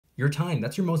Your time,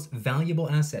 that's your most valuable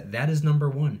asset. That is number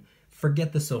one.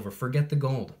 Forget the silver, forget the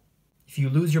gold. If you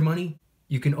lose your money,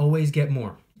 you can always get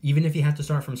more, even if you have to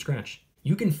start from scratch.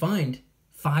 You can find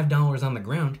 $5 on the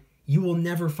ground. You will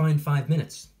never find 5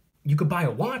 minutes. You could buy a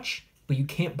watch, but you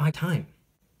can't buy time.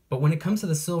 But when it comes to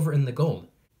the silver and the gold,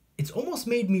 it's almost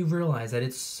made me realize that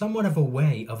it's somewhat of a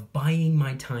way of buying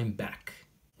my time back.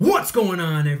 What's going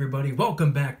on, everybody?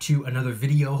 Welcome back to another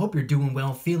video. Hope you're doing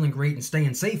well, feeling great, and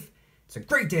staying safe. It's a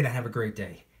great day to have a great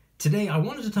day. Today, I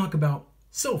wanted to talk about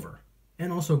silver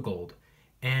and also gold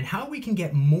and how we can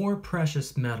get more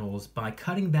precious metals by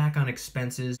cutting back on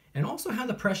expenses, and also how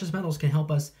the precious metals can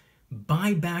help us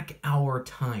buy back our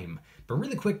time. But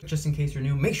really quick, just in case you're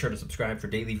new, make sure to subscribe for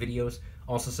daily videos.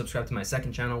 Also subscribe to my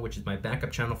second channel, which is my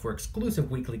backup channel for exclusive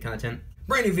weekly content.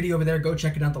 Brand new video over there, go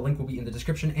check it out. The link will be in the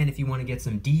description. And if you want to get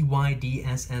some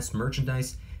DYDSS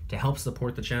merchandise to help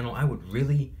support the channel, I would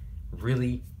really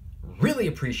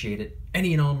appreciate it.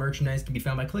 Any and all merchandise can be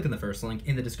found by clicking the first link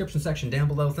in the description section down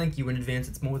below. Thank you in advance,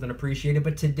 it's more than appreciated.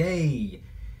 But today,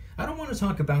 I don't want to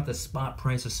talk about the spot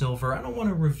price of silver. I don't want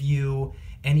to review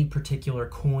any particular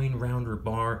coin, round, or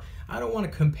bar. I don't want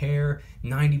to compare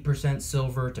 90%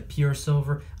 silver to pure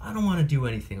silver. I don't want to do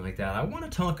anything like that. I want to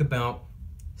talk about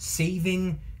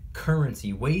saving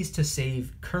currency, ways to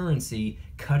save currency,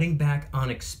 cutting back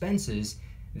on expenses.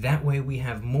 That way we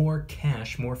have more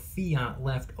cash, more fiat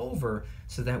left over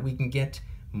so that we can get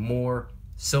more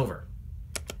silver.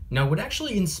 Now, what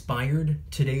actually inspired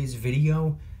today's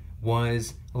video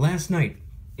was last night.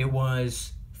 It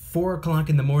was 4 o'clock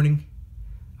in the morning.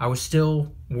 I was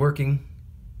still working,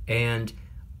 and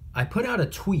I put out a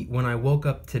tweet when I woke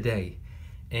up today,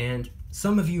 and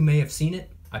some of you may have seen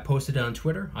it. I posted it on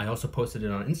Twitter. I also posted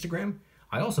it on Instagram.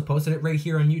 I also posted it right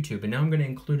here on YouTube, and now I'm going to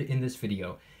include it in this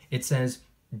video. It says,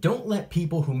 "Don't let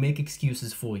people who make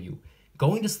excuses fool you.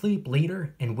 Going to sleep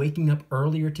later and waking up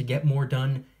earlier to get more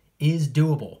done is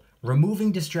doable.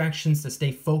 Removing distractions to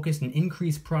stay focused and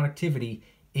increase productivity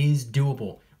is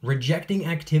doable. Rejecting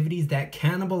activities that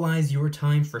cannibalize your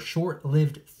time for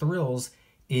short-lived thrills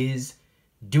is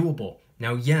doable."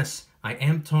 Now, yes, I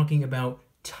am talking about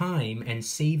time and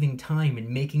saving time and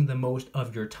making the most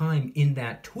of your time in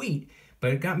that tweet,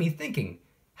 but it got me thinking,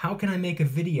 how can I make a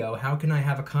video? How can I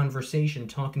have a conversation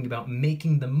talking about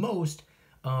making the most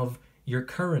of your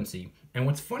currency? And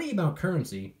what's funny about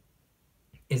currency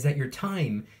is that your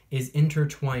time is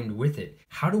intertwined with it.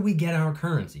 How do we get our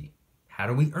currency? How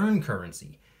do we earn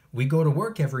currency? We go to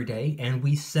work every day and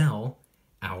we sell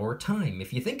our time.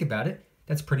 If you think about it,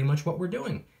 that's pretty much what we're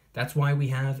doing. That's why we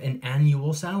have an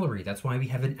annual salary. That's why we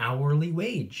have an hourly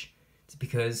wage. It's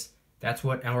because that's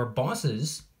what our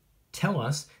bosses tell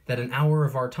us, that an hour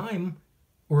of our time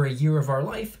or a year of our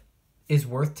life is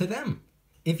worth to them.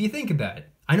 If you think about it.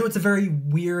 I know it's a very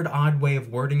weird, odd way of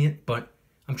wording it, but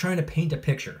I'm trying to paint a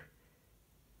picture.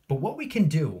 But what we can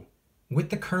do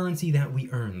with the currency that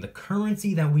we earn, the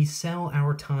currency that we sell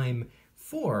our time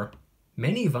for,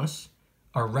 many of us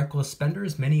are reckless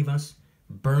spenders. Many of us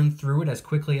burn through it as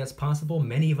quickly as possible.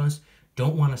 Many of us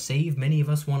don't want to save. Many of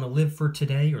us want to live for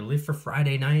today or live for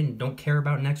Friday night and don't care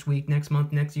about next week, next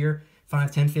month, next year,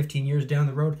 5, 10, 15 years down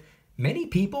the road. Many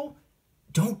people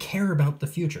don't care about the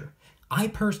future. I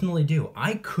personally do.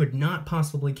 I could not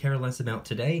possibly care less about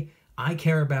today. I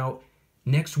care about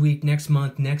next week, next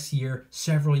month, next year,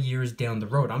 several years down the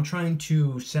road. I'm trying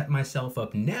to set myself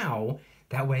up now.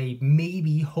 That way,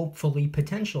 maybe, hopefully,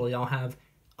 potentially, I'll have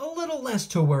a little less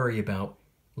to worry about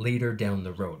later down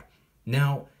the road.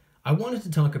 Now, I wanted to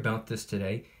talk about this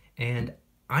today, and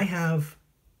I have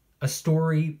a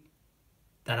story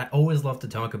that I always love to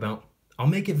talk about. I'll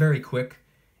make it very quick.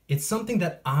 It's something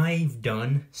that I've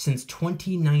done since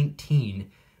 2019,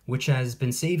 which has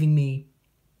been saving me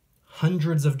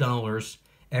hundreds of dollars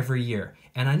every year.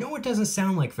 And I know it doesn't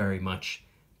sound like very much,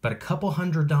 but a couple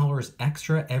 $100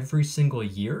 extra every single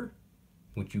year,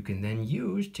 which you can then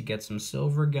use to get some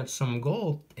silver, get some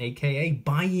gold, aka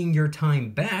buying your time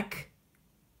back,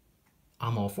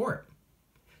 I'm all for it.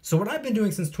 So what I've been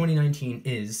doing since 2019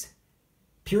 is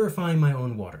purifying my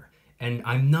own water. And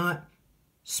I'm not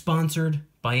sponsored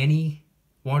by any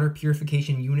water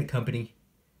purification unit company.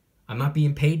 I'm not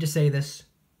being paid to say this.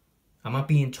 I'm not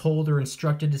being told or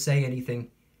instructed to say anything.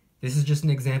 This is just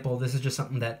an example. This is just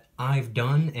something that I've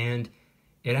done, and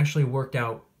it actually worked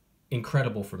out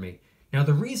incredible for me. Now,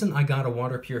 the reason I got a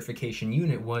water purification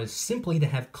unit was simply to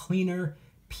have cleaner,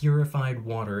 purified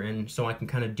water, and so I can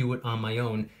kind of do it on my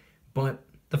own. But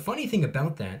the funny thing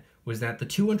about that was that the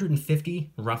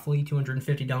roughly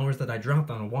 $250 that I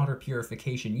dropped on a water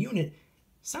purification unit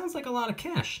sounds like a lot of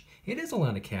cash. It is a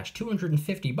lot of cash,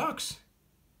 250 bucks.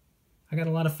 I got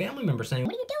a lot of family members saying,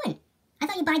 "What are you doing? I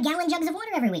thought you buy gallon jugs of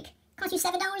water every week. It costs you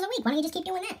 $7 a week. Why don't you just keep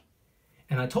doing that?"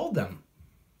 And I told them,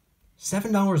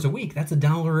 $7 a week, that's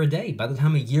 $1 a day. By the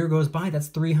time a year goes by, that's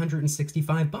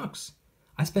 $365.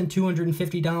 I spend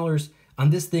 $250 on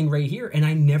this thing right here, and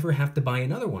I never have to buy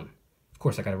another one. Of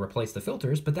course, I got to replace the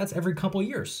filters, but that's every couple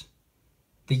years.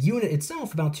 The unit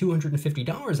itself, about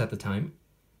 $250 at the time.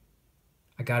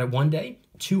 I got it one day.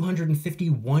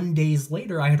 251 days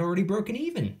later, I had already broken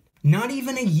even. Not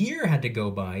even a year had to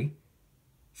go by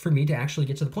for me to actually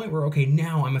get to the point where, okay,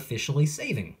 now I'm officially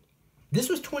saving. This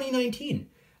was 2019.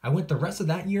 I went the rest of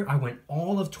that year. I went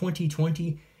all of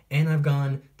 2020, and I've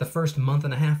gone the first month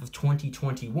and a half of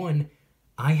 2021.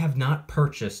 I have not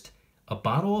purchased a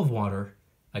bottle of water,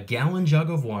 a gallon jug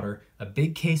of water, a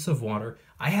big case of water.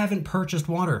 I haven't purchased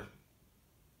water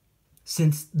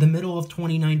since the middle of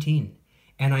 2019.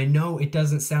 And I know it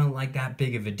doesn't sound like that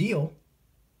big of a deal,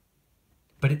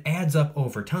 but it adds up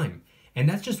over time. And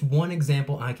that's just one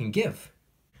example I can give.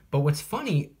 But what's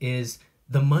funny is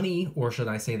the money, or should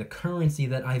I say the currency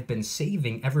that I've been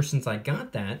saving ever since I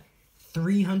got that,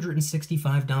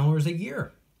 $365 a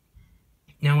year.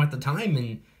 Now at the time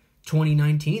in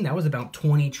 2019, that was about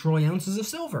 20 troy ounces of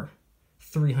silver.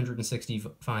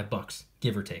 $365,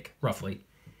 give or take, roughly.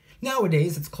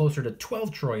 Nowadays, it's closer to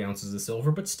 12 troy ounces of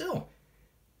silver, but still,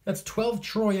 that's 12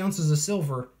 troy ounces of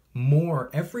silver more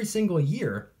every single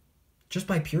year just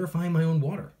by purifying my own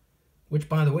water, which,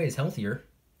 by the way, is healthier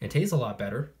and tastes a lot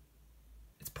better.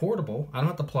 It's portable. I don't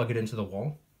have to plug it into the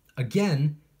wall.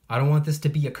 Again, I don't want this to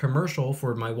be a commercial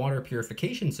for my water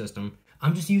purification system.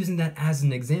 I'm just using that as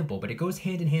an example, but it goes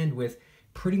hand in hand with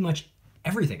pretty much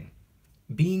everything.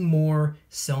 Being more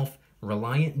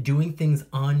self-reliant, doing things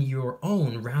on your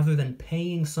own rather than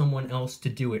paying someone else to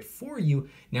do it for you.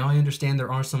 Now, I understand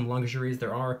there are some luxuries.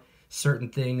 There are certain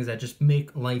things that just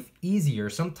make life easier.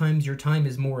 Sometimes your time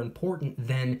is more important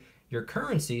than your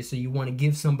currency, so you want to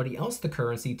give somebody else the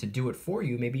currency to do it for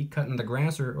you, maybe cutting the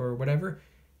grass or whatever.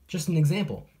 Just an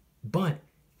example. But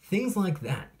things like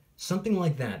that, something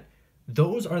like that,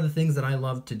 those are the things that I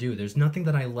love to do. There's nothing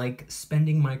that I like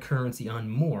spending my currency on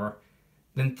more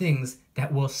than things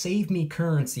that will save me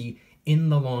currency in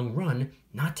the long run,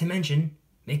 not to mention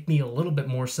make me a little bit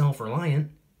more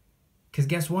self-reliant. Because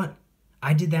guess what?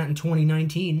 I did that in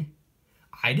 2019.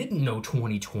 I didn't know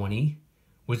 2020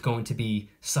 was going to be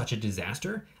such a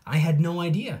disaster. I had no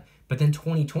idea. But then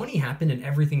 2020 happened and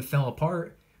everything fell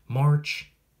apart.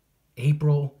 March,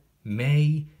 April,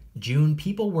 May, June,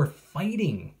 people were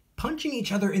fighting, punching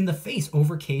each other in the face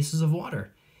over cases of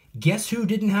water. Guess who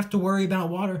didn't have to worry about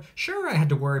water? Sure, I had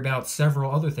to worry about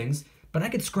several other things, but I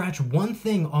could scratch one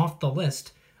thing off the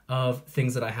list of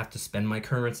things that I have to spend my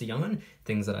currency on,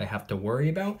 things that I have to worry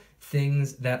about,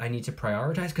 things that I need to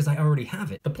prioritize because I already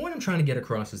have it. The point I'm trying to get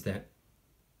across is that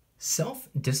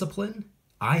self-discipline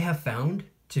I have found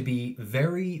to be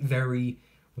very, very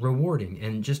rewarding.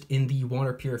 And just in the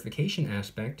water purification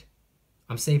aspect,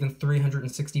 I'm saving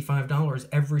 $365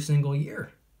 every single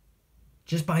year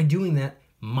just by doing that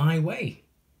my way.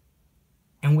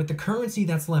 And with the currency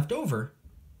that's left over,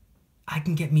 I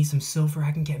can get me some silver,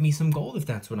 I can get me some gold if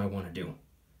that's what I want to do.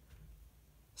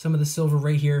 Some of the silver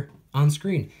right here on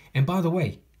screen. And by the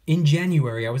way, in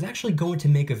January, I was actually going to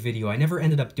make a video. I never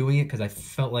ended up doing it because I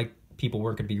felt like people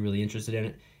weren't going to be really interested in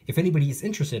it. If anybody is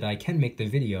interested, I can make the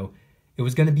video. It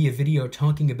was going to be a video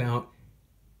talking about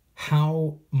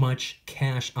how much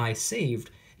cash I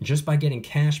saved just by getting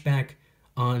cash back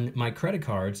on my credit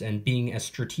cards and being as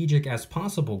strategic as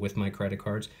possible with my credit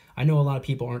cards. I know a lot of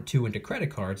people aren't too into credit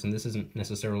cards, and this isn't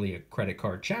necessarily a credit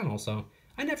card channel, so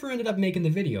I never ended up making the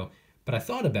video. But I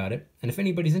thought about it, and if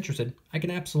anybody's interested, I can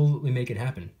absolutely make it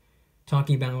happen.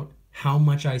 Talking about how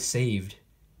much I saved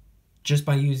just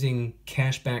by using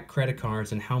cashback credit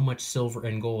cards and how much silver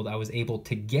and gold I was able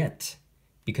to get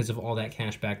because of all that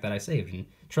cash back that I saved. And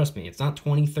trust me, it's not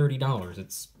 $20, $30.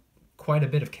 It's quite a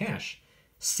bit of cash.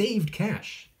 Saved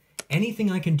cash.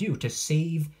 Anything I can do to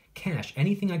save cash,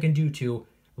 anything I can do to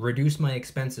reduce my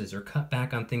expenses or cut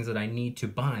back on things that I need to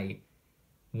buy.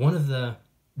 One of the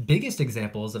biggest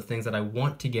examples of things that I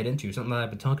want to get into, something that I've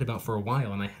been talking about for a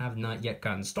while and I have not yet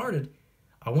gotten started,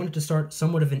 I wanted to start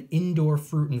somewhat of an indoor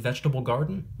fruit and vegetable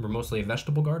garden. We're mostly a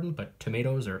vegetable garden, but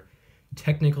tomatoes are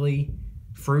technically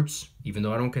fruits, even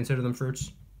though I don't consider them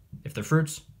fruits. If they're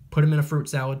fruits, put them in a fruit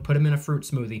salad, put them in a fruit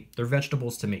smoothie. They're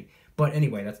vegetables to me. But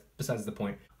anyway, that's besides the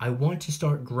point. I want to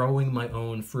start growing my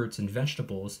own fruits and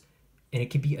vegetables, and it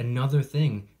could be another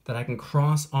thing that I can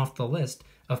cross off the list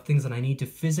of things that I need to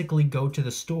physically go to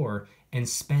the store and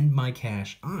spend my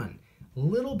cash on.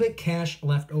 Little bit cash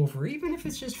left over, even if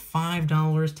it's just $5,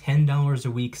 $10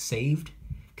 a week saved,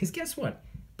 Because guess what?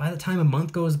 By the time a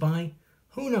month goes by,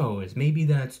 who knows? Maybe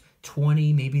that's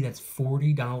 $20, maybe that's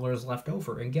 $40 left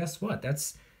over. And guess what?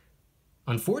 That's,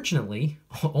 unfortunately,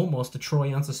 almost a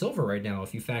troy ounce of silver right now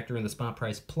if you factor in the spot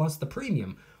price plus the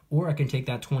premium. Or I can take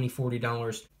that $20,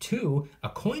 $40 to a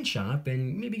coin shop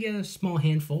and maybe get a small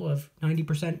handful of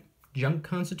 90% junk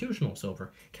constitutional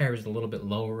silver. Carries a little bit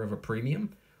lower of a premium.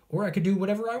 Or I could do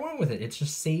whatever I want with it. It's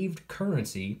just saved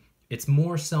currency. It's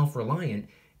more self-reliant.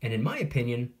 And in my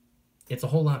opinion, it's a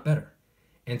whole lot better.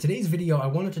 And today's video, I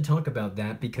wanted to talk about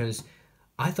that because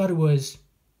I thought it was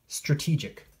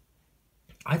strategic.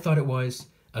 I thought it was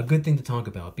a good thing to talk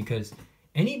about because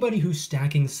anybody who's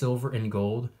stacking silver and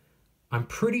gold, I'm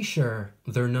pretty sure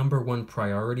their number one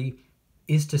priority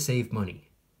is to save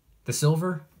money. The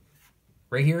silver,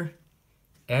 right here,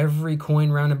 every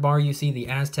coin rounded bar you see, the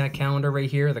Aztec calendar right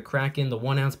here, the Kraken, the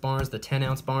 1 ounce bars, the 10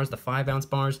 ounce bars, the 5 ounce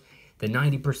bars, the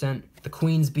 90%, the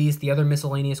Queen's Beast, the other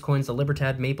miscellaneous coins, the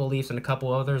Libertad, Maple Leafs, and a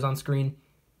couple others on screen.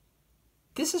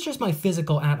 This is just my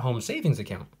physical at-home savings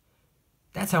account.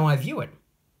 That's how I view it.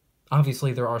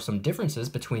 Obviously, there are some differences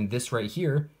between this right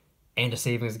here and a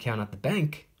savings account at the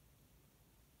bank.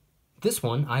 This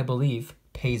one, I believe,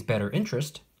 pays better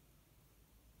interest.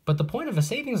 But the point of a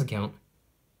savings account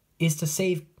is to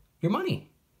save your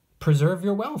money, preserve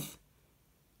your wealth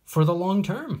for the long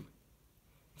term.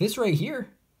 This right here,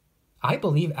 I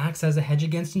believe, acts as a hedge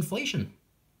against inflation.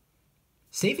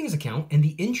 Savings account and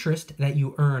the interest that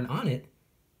you earn on it,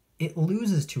 it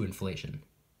loses to inflation.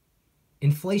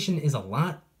 Inflation is a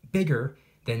lot bigger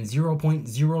than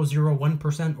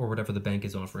 0.001% or whatever the bank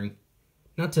is offering.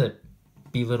 Not to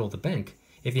belittle the bank.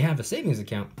 If you have a savings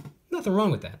account, nothing wrong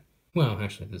with that. Well,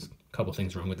 actually, there's a couple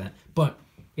things wrong with that. But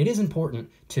it is important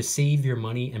to save your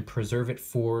money and preserve it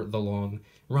for the long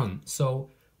run. So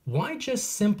why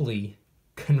just simply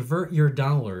convert your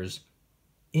dollars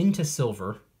into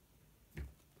silver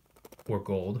or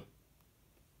gold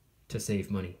to save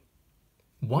money?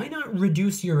 Why not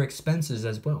reduce your expenses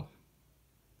as well?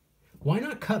 Why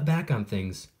not cut back on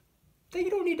things that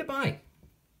you don't need to buy?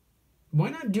 Why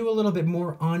not do a little bit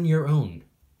more on your own?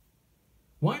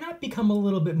 Why not become a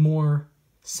little bit more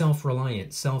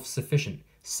self-reliant, self-sufficient,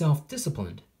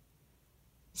 self-disciplined,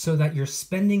 so that you're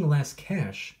spending less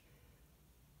cash,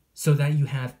 so that you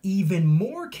have even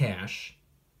more cash,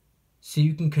 so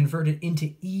you can convert it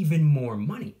into even more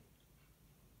money?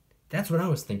 That's what I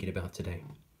was thinking about today.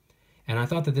 And I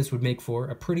thought that this would make for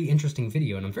a pretty interesting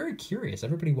video, and I'm very curious,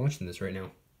 everybody watching this right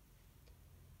now.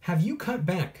 Have you cut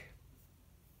back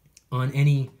on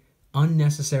any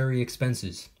unnecessary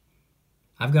expenses?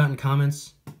 I've gotten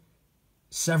comments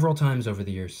several times over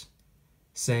the years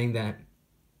saying that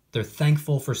they're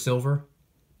thankful for silver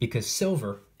because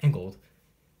silver and gold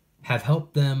have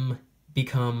helped them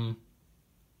become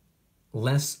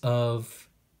less of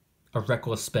a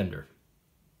reckless spender.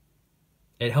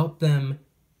 It helped them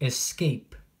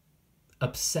escape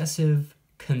obsessive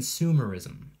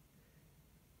consumerism.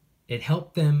 It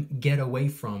helped them get away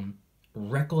from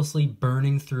recklessly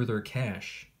burning through their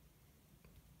cash.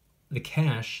 The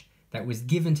cash that was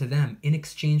given to them in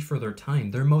exchange for their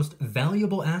time, their most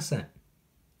valuable asset.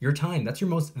 Your time, that's your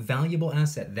most valuable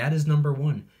asset. That is number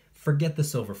one. Forget the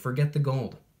silver, forget the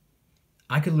gold.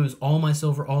 I could lose all my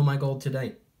silver, all my gold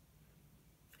today.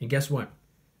 And guess what?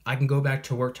 I can go back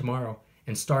to work tomorrow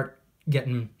and start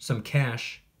getting some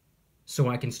cash so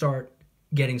I can start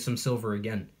getting some silver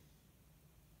again.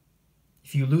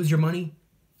 If you lose your money,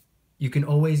 you can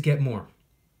always get more,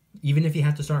 even if you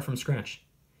have to start from scratch.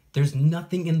 There's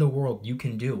nothing in the world you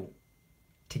can do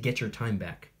to get your time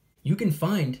back. You can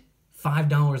find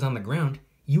 $5 on the ground.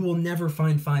 You will never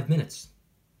find 5 minutes.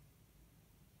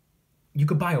 You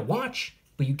could buy a watch,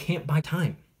 but you can't buy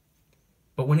time.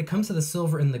 But when it comes to the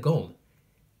silver and the gold,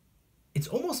 it's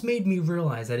almost made me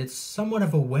realize that it's somewhat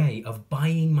of a way of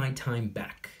buying my time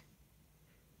back.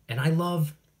 And I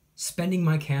love spending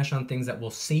my cash on things that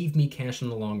will save me cash in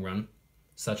the long run,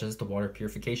 such as the water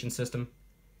purification system.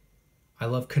 I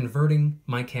love converting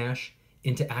my cash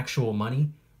into actual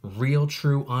money, real,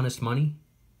 true, honest money.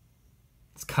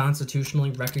 It's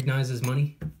constitutionally recognized as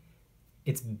money.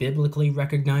 It's biblically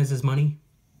recognized as money.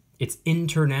 It's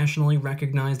internationally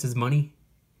recognized as money.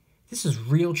 This is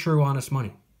real, true, honest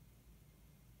money.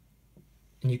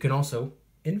 And you can also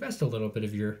invest a little bit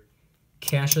of your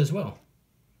cash as well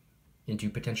into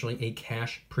potentially a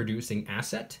cash-producing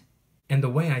asset. And the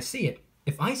way I see it,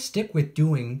 if I stick with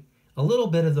doing a little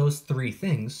bit of those three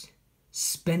things,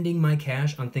 spending my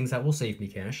cash on things that will save me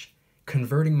cash,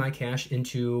 converting my cash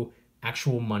into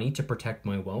actual money to protect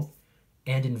my wealth,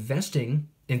 and investing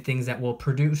in things that will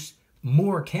produce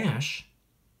more cash,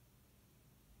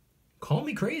 call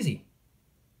me crazy.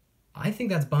 I think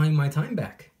that's buying my time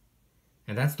back.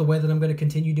 And that's the way that I'm going to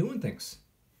continue doing things.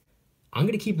 I'm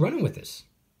going to keep running with this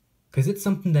because it's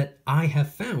something that I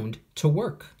have found to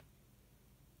work.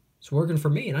 It's working for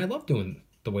me, and I love doing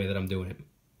the way that I'm doing it.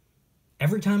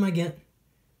 Every time I get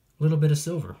a little bit of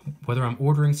silver, whether I'm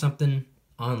ordering something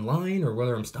online or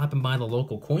whether I'm stopping by the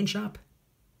local coin shop,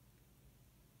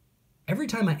 every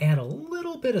time I add a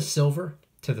little bit of silver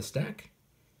to the stack,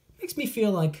 it makes me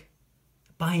feel like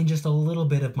buying just a little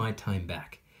bit of my time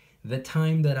back. The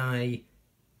time that I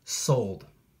sold,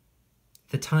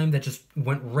 the time that just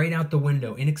went right out the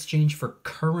window in exchange for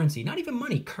currency, not even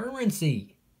money,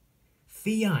 currency,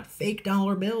 fiat, fake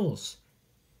dollar bills,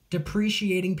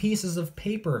 depreciating pieces of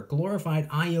paper, glorified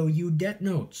IOU debt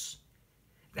notes.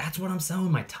 That's what I'm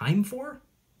selling my time for?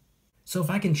 So if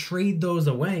I can trade those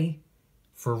away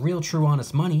for real, true,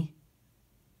 honest money,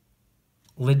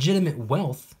 legitimate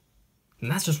wealth, then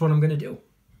that's just what I'm going to do.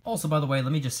 Also, by the way,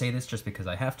 let me just say this just because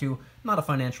I have to. I'm not a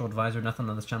financial advisor. Nothing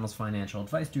on this channel is financial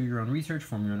advice. Do your own research,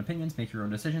 form your own opinions, make your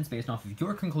own decisions based off of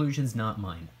your conclusions, not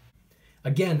mine.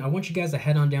 Again, I want you guys to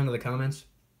head on down to the comments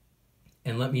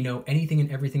and let me know anything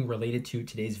and everything related to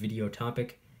today's video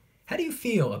topic. How do you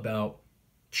feel about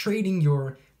trading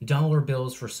your dollar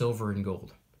bills for silver and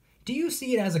gold? Do you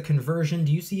see it as a conversion?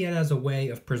 Do you see it as a way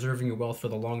of preserving your wealth for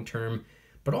the long term?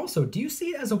 But also, do you see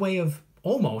it as a way of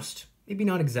almost, maybe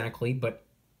not exactly, but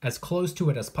as close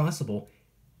to it as possible,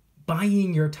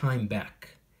 buying your time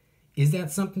back? Is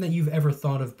that something that you've ever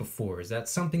thought of before? Is that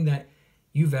something that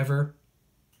you've ever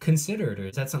considered? Or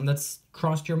is that something that's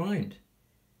crossed your mind?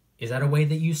 Is that a way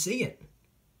that you see it?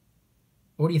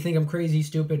 Or do you think I'm crazy,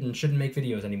 stupid, and shouldn't make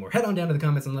videos anymore? Head on down to the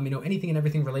comments and let me know anything and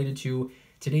everything related to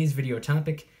today's video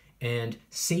topic and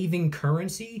saving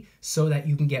currency so that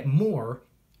you can get more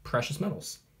precious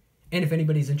metals. And if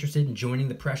anybody's interested in joining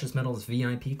the Precious Metals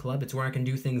VIP Club, it's where I can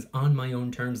do things on my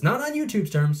own terms, not on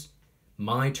YouTube's terms,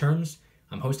 my terms.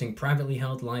 I'm hosting privately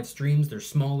held live streams. They're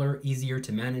smaller, easier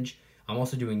to manage. I'm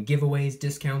also doing giveaways,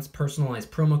 discounts,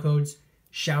 personalized promo codes,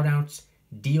 shout-outs,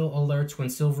 deal alerts when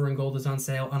silver and gold is on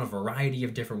sale on a variety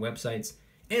of different websites.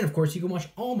 And of course, you can watch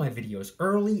all my videos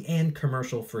early and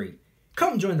commercial free.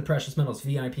 Come join the Precious Metals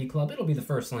VIP Club. It'll be the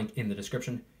first link in the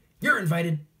description. You're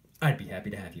invited. I'd be happy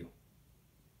to have you.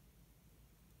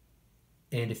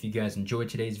 And if you guys enjoyed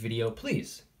today's video,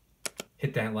 please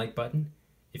hit that like button.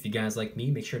 If you guys like me,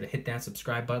 make sure to hit that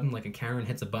subscribe button like a Karen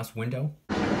hits a bus window.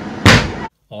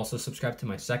 Also subscribe to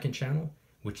my second channel,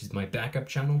 which is my backup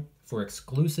channel for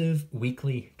exclusive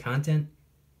weekly content.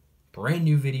 Brand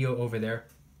new video over there.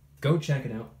 Go check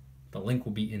it out. The link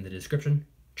will be in the description.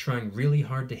 Trying really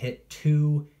hard to hit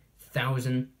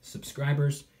 2,000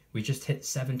 subscribers. We just hit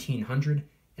 1,700,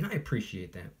 and I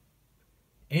appreciate that.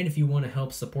 And if you want to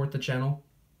help support the channel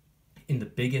in the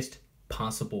biggest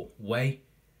possible way,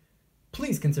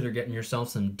 please consider getting yourself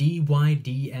some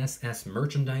DYDSS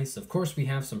merchandise. Of course, we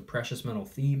have some precious metal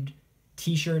themed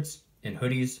t-shirts and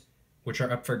hoodies, which are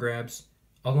up for grabs,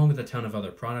 along with a ton of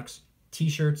other products.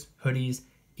 T-shirts, hoodies,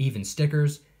 even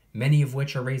stickers, many of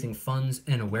which are raising funds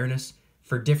and awareness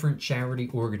for different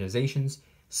charity organizations,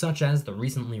 such as the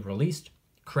recently released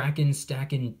Kraken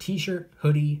Stackin' t-shirt,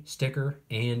 hoodie, sticker,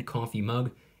 and coffee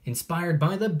mug, inspired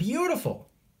by the beautiful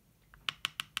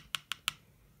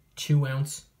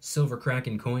 2-ounce silver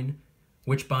Kraken coin,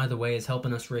 which, by the way, is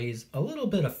helping us raise a little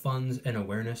bit of funds and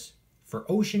awareness for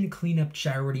ocean cleanup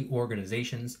charity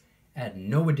organizations at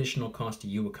no additional cost to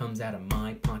you. It comes out of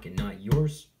my pocket, not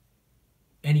yours.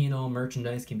 Any and all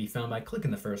merchandise can be found by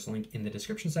clicking the first link in the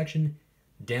description section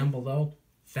down below.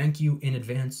 Thank you in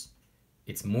advance.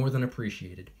 It's more than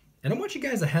appreciated. And I want you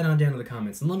guys to head on down to the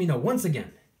comments and let me know once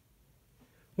again,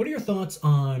 what are your thoughts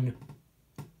on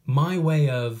my way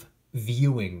of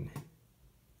viewing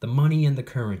the money and the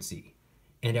currency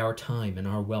and our time and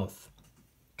our wealth?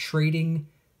 Trading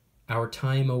our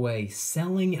time away,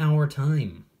 selling our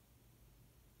time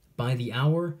by the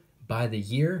hour, by the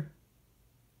year,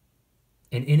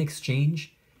 and in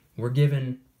exchange, we're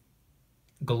given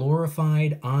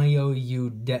glorified IOU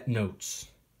debt notes,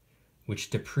 which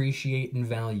depreciate in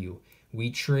value. We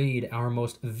trade our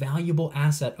most valuable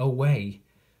asset away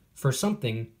for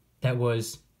something that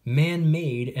was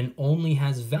man-made and only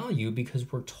has value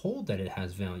because we're told that it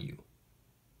has value,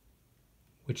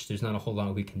 which there's not a whole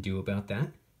lot we can do about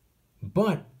that.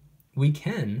 But we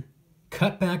can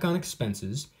cut back on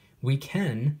expenses. We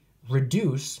can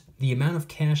reduce the amount of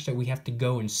cash that we have to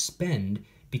go and spend,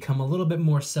 become a little bit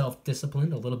more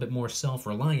self-disciplined, a little bit more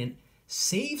self-reliant,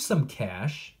 save some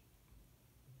cash.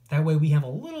 That way we have a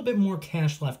little bit more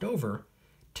cash left over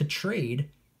to trade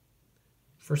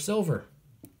for silver,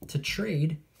 to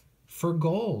trade for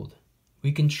gold.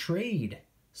 We can trade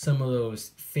some of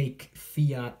those fake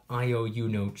fiat IOU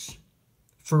notes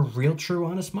for real, true,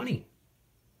 honest money.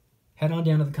 Head on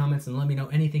down to the comments and let me know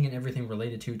anything and everything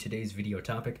related to today's video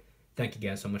topic. Thank you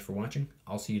guys so much for watching.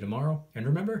 I'll see you tomorrow. And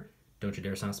remember, don't you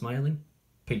dare stop smiling.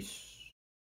 Peace.